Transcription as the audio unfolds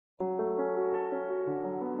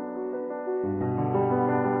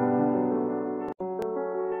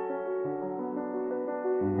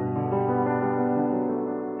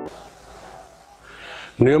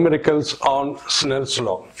Numericals on Snell's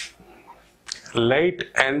law. Light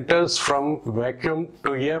enters from vacuum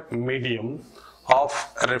to a medium of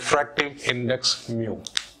refractive index mu.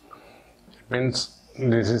 It means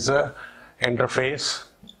this is a interface,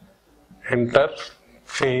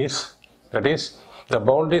 that is the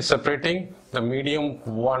boundary separating the medium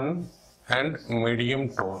 1 and medium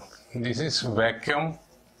 2. This is vacuum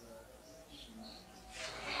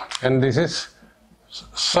and this is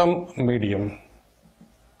some medium.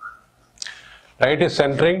 Light is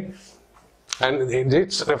entering and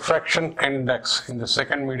its refraction index in the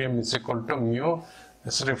second medium is equal to mu.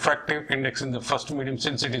 This refractive index in the first medium,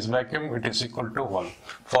 since it is vacuum, it is equal to 1.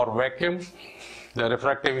 For vacuum, the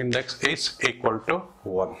refractive index is equal to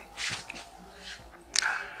 1.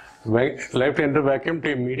 Light enter vacuum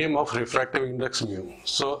to a medium of refractive index mu.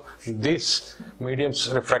 So this medium's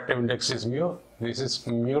refractive index is mu. This is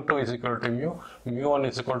mu2 is equal to mu. Mu1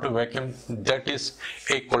 is equal to vacuum, that is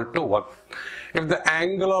equal to 1. If the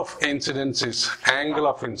angle of incidence is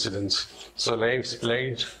so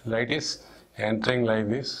light is entering like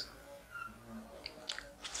this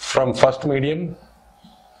from first medium.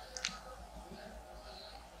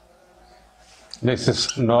 This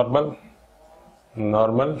is normal.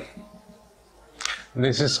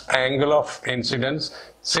 This is angle of incidence,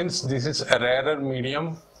 since this is a rarer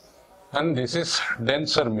medium and this is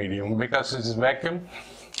denser medium. Because this is vacuum,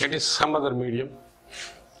 it is some other medium.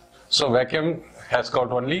 So vacuum has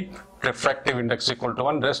got only refractive index equal to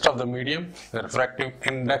 1. Rest of the medium, the refractive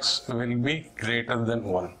index will be greater than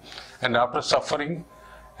 1. And after suffering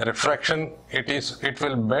refraction, it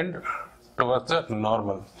will bend towards the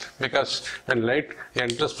normal. Because when light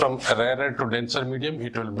enters from a rarer to denser medium,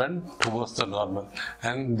 it will bend towards the normal.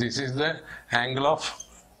 And this is the angle of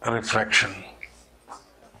refraction.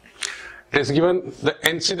 It is given the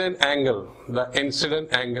incident angle. The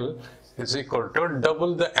incident angle is equal to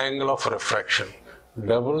double the angle of refraction.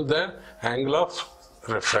 Double the angle of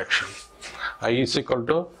refraction. I is equal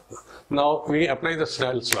to, now we apply the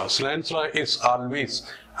Snell's law. Snell's law is always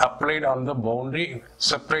applied on the boundary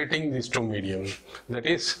separating these two mediums. That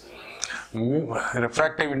is,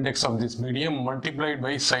 refractive index of this medium multiplied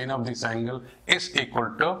by sine of this angle is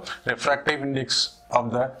equal to refractive index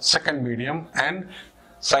of the second medium and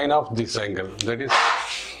sine of this angle. That is,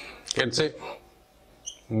 you can say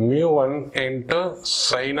mu1 into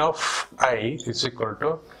sine of I is equal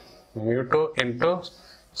to mu2 into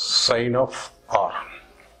sine of R.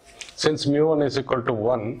 Since mu1 is equal to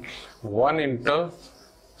 1 into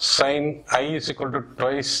sine I is equal to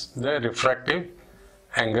twice the refractive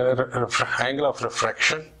angle of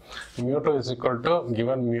refraction. Mu2 is equal to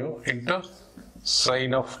given mu into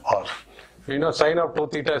sine of R. We know sine of 2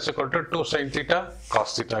 theta is equal to 2 sine theta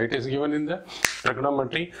cos theta. It is given in the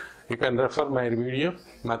trigonometry. You can refer my video,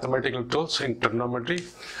 mathematical tools in trigonometry.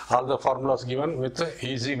 All the formulas given with an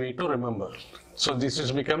easy way to remember. So this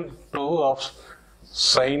is become 2 of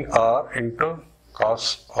sine R into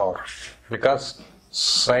cos R. Because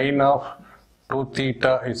sine of 2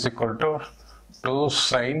 theta is equal to 2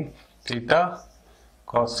 sine theta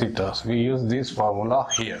cos theta. So we use this formula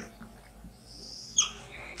here.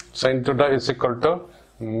 Sine theta is equal to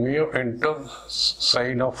mu into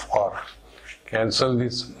sine of R. Cancel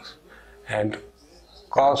this, and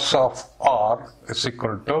cos of R is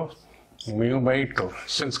equal to mu by 2.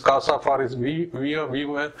 Since cos of R is we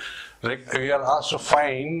are asked to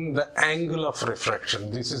find the angle of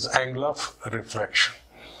refraction. This is angle of refraction.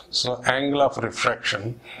 So angle of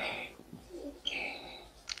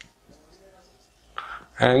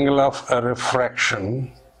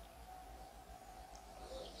refraction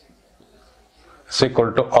is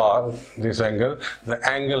equal to R, this angle. The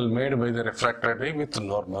angle made by the refractory with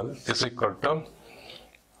normal is equal to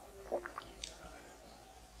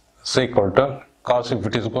cos, if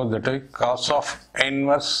it is equal to cos of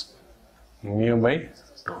inverse mu by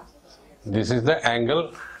 2. This is the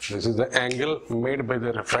angle made by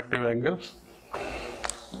the refractive angle.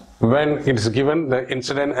 When it is given, the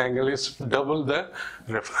incident angle is double the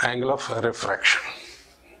angle of refraction.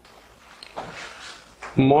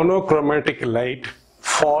 Monochromatic light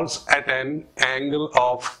falls at an angle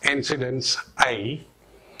of incidence I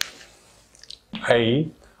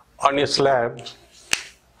on a slab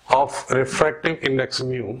of refractive index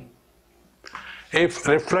mu. If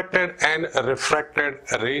reflected and refracted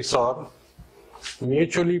rays are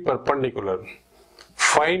mutually perpendicular,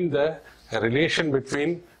 find the relation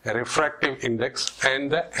between refractive index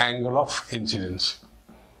and the angle of incidence.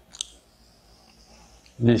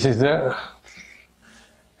 This is the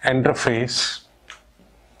interface,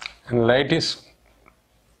 and light is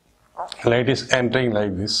entering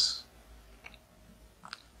like this,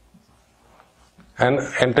 and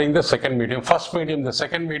entering the second medium. First medium, the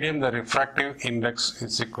second medium, the refractive index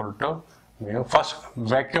is equal to mu. First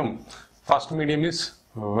vacuum, first medium is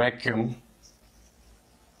vacuum,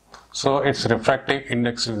 so its refractive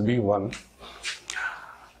index will be 1.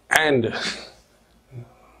 And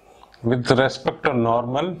with respect to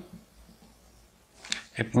normal,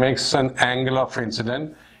 it makes an angle of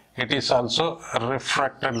incidence. It is also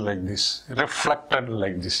refracted like this, reflected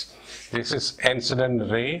like this. This is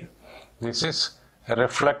incident ray, this is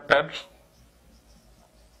reflected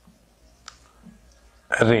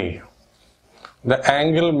ray. The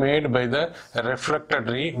angle made by the reflected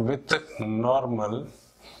ray with normal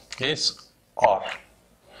is R.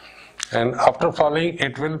 And after falling,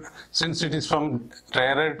 it will, since it is from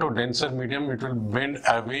rarer to denser medium, it will bend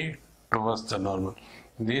away towards the normal.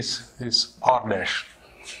 This is R dash.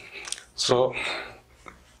 So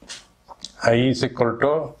I is equal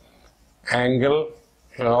to angle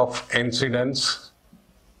of incidence,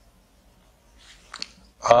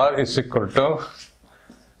 R is equal to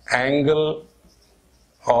angle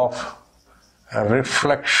of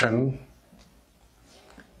reflection,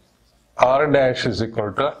 R dash is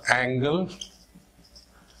equal to angle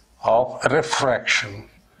of refraction,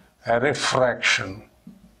 refraction.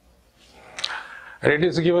 And it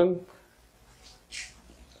is given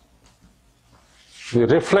the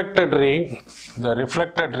reflected ray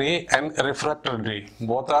and refracted ray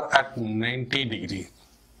both are at 90 degree.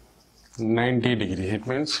 90 degree. It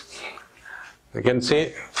means you can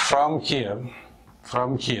say from here,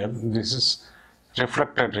 this is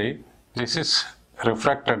reflected ray, this is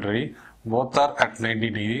refracted ray, both are at 90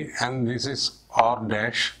 degree, and this is R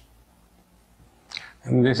dash,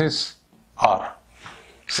 and this is R.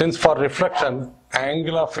 Since for reflection,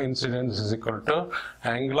 angle of incidence is equal to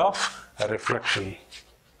angle of reflection.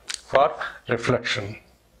 For reflection,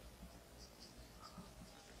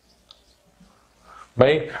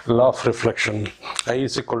 by law of reflection, I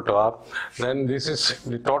is equal to R. Then this is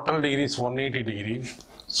the total degree is 180 degree.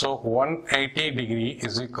 So 180 degree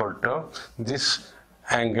is equal to this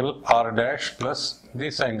angle R dash plus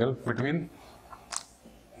this angle between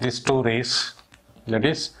these two rays, that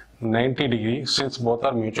is 90 degree, since both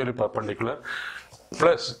are mutually perpendicular,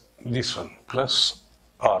 plus this one plus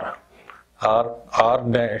R. R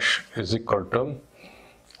dash is equal to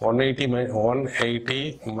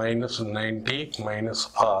 180 minus 90 minus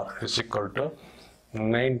R is equal to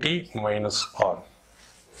 90 minus R.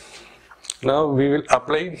 Now we will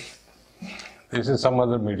apply, this is some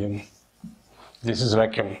other medium, this is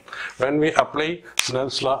vacuum. When we apply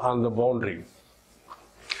Snell's law on the boundary,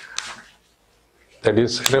 that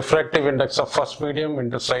is refractive index of first medium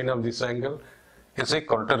into sine of this angle is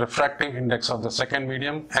equal to refractive index of the second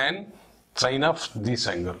medium and sine of this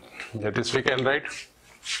angle. That is, we can write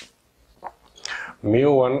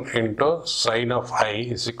mu1 into sine of I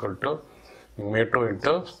is equal to mu2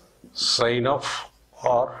 into sine of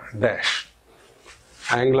R dash.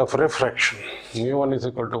 Angle of refraction, mu1 is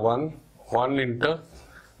equal to 1 into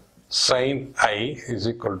sine I is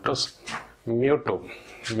equal to mu2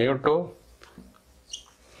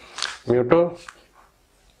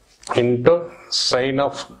 into sine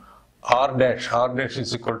of R dash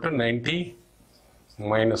is equal to 90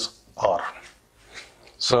 minus R.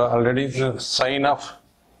 So already the sine of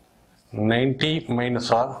 90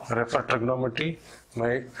 minus R, refer trigonometry,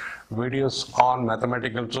 my videos on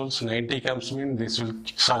mathematical tools. 90 comes mean this will,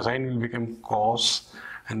 sine will become cos,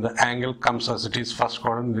 and the angle comes as it is first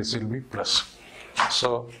quadrant, this will be plus.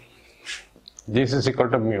 So this is equal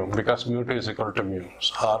to mu, because mu2 is equal to mu.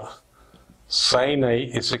 R sine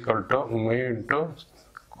I is equal to mu into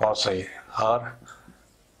cos I, or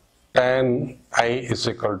tan I is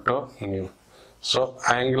equal to mu. So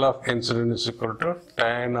angle of incidence is equal to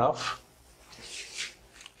tan of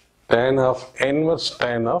inverse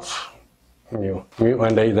tan of mu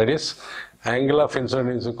and I, that is angle of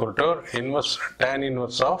incidence is equal to inverse tan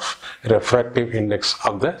inverse of refractive index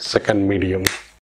of the second medium.